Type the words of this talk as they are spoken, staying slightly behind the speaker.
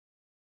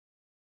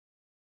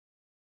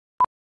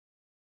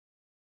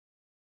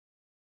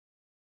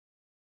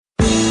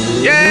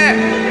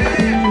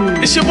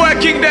Yeah, it's your boy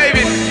King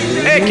David,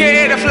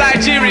 aka the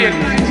Flygerian.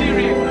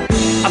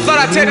 I thought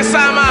I'd take this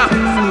time out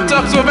to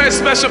talk to a very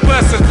special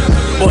person.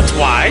 But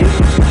why?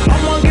 I'm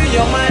gonna give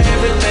you my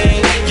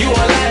everything. You all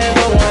I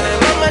ever wanted.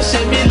 Mama,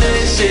 shit me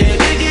little shit.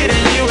 Bigger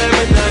than you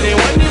ever done it.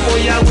 One day more,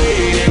 you're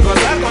waiting.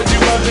 Cause I got you,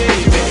 my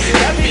baby.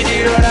 That be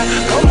the order.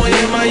 Come on,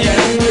 you're my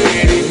young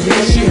lady.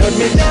 Cause she held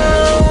me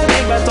down.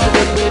 If I thought we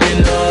could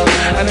be love.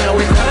 And now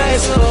we cry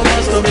so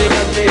much to make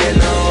her feel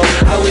love.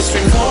 I will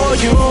swing for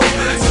you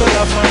till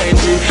I find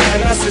you.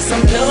 And I say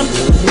some love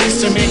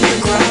just to make you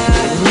cry.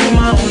 You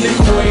my only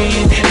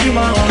queen. You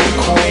my only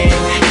queen.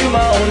 You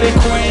my only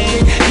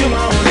queen. You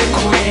my only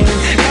queen.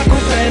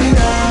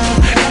 Nakupenda,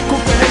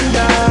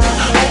 nakupenda.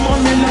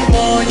 Omomila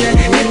moye,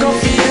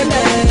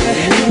 nikofiele.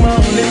 You my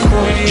only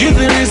queen. You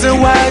the reason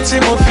why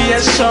Timothy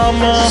is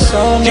Shama.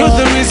 You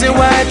the reason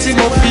why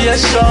Timothy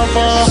is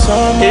Shama.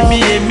 Emi,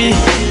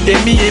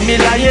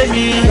 laye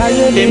mi.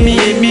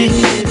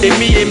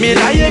 Emi,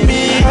 laye mi.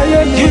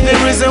 You the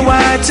reason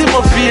why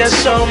Timothy is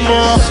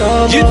Shama.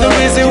 You the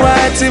reason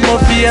why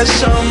Timothy is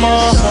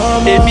Shama.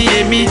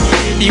 Emi,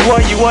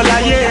 ìwọ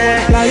láyé.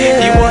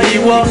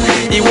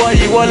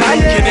 Ìwọ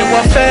láyé. Kí ni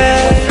wọ́n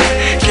fẹ́?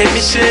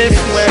 Kèmi ṣe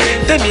fún ẹ,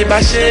 tèmi bá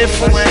ṣe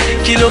fún ẹ,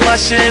 kí ló máa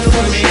ṣe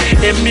fún mi?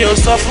 Èmi ò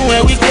sọ fún ẹ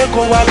wípé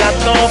kó wá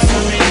látàn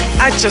fún mi.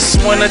 I just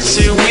wanna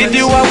chill with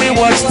you while we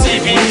watch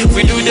TV.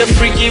 We do the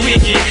freaky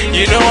wiggy,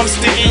 you know I'm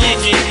sticky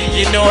yicky.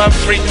 You know I'm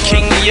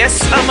freaking,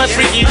 yes I'm a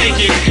freaky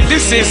dicky.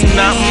 This is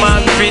not my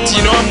beat,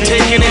 you know I'm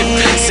taking it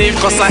safe.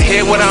 Cause I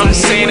hear what I'm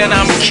saying and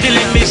I'm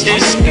killing this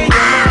ish.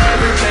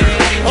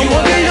 I'm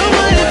walking on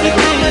my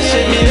everything, my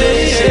shit me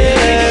lazy.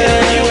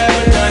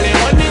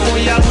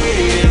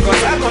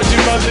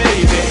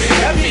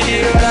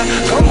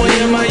 Come on,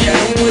 you're my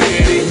young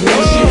lady.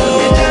 Oh, she held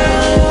me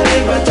down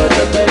if I thought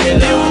the baby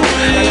knew.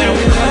 And I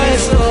will cry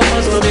so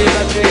much to be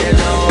back there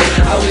now.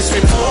 I will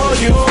scream for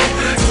you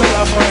till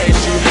I find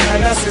you.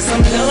 And I say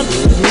some love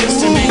just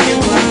to make you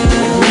cry.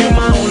 You're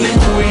my only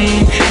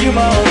queen. You're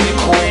my only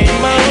queen.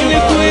 My only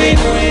queen.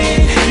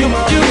 You're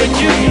my only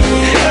queen.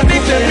 I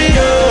think that me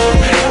up.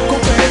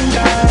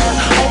 Nakupenda.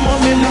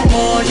 Omomila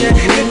moye.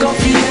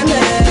 Nikofiele.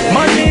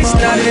 Money's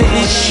not the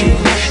issue.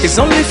 It's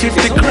only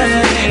 50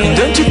 grand. And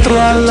don't you throw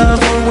our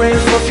love away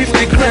for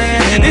 50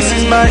 grand. This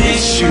is my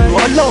issue.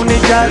 Alone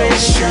is your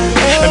issue.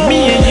 And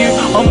me and you,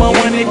 on my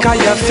one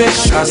kaya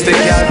fish. As the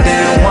girl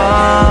they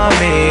want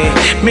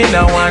me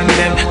not want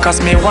them, cause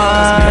me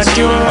want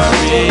you.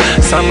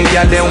 Some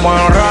girl they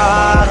want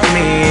rock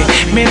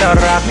me not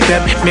rock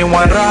them, me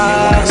want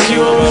rock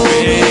you.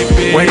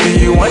 Where do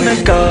you wanna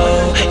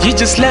go? You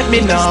just let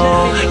me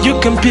know. You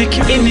can pick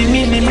any,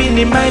 mini,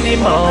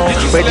 mo.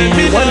 Where do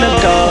you wanna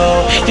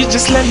go? You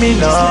just let me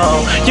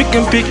know. You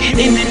can pick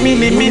any,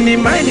 mini,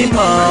 mo. You're my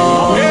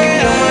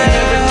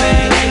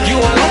everything. You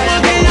are my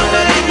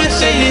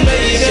everything,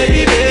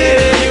 baby.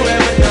 You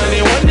ever done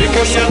it one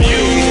because of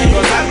you.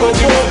 Because I go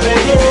to a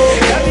baby.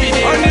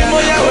 Only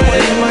more you are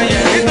my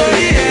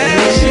everything.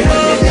 She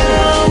held me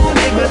down.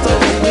 Never thought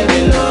we would be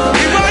love.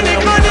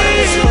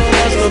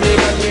 So be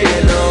back to you,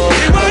 love.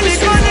 I was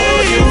for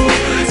you,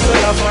 so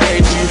I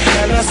find you.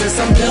 And I say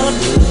some love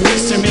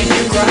just to make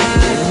you cry.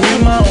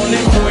 You're my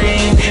only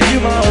queen.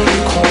 You're my only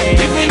queen.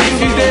 If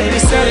you did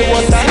this,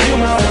 what I you're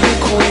my only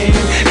queen.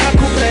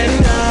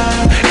 Nakupenda.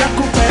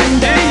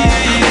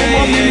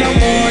 Omomila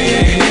moye,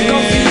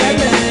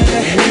 nikofiele.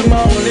 You're my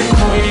only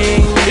queen.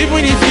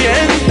 Even if you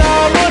enter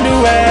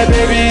underwear,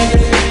 baby,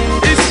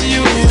 it's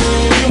you.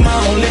 You're my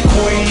only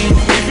queen.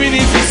 Even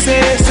if you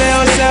say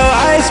sell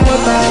ice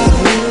water,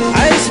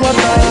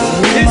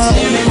 it's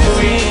you,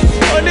 queen.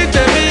 Only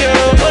tell me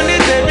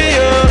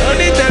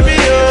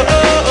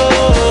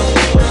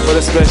for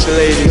the special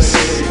ladies,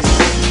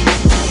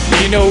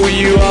 you know who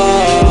you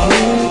are.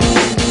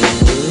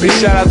 Big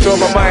shout out to all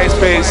my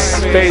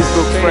MySpace,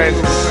 Facebook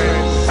friends.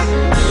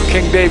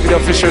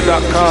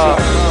 KingDavidOfficial.com,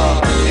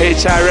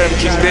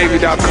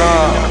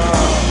 HRMKingDavid.com.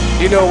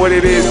 You know what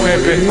it is,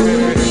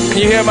 pimpin'.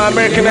 Can you hear my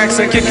American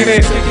accent kicking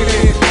in?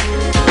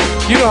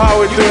 You know how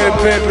we're doing,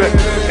 pimpin'.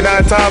 And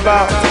I'm talking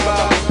about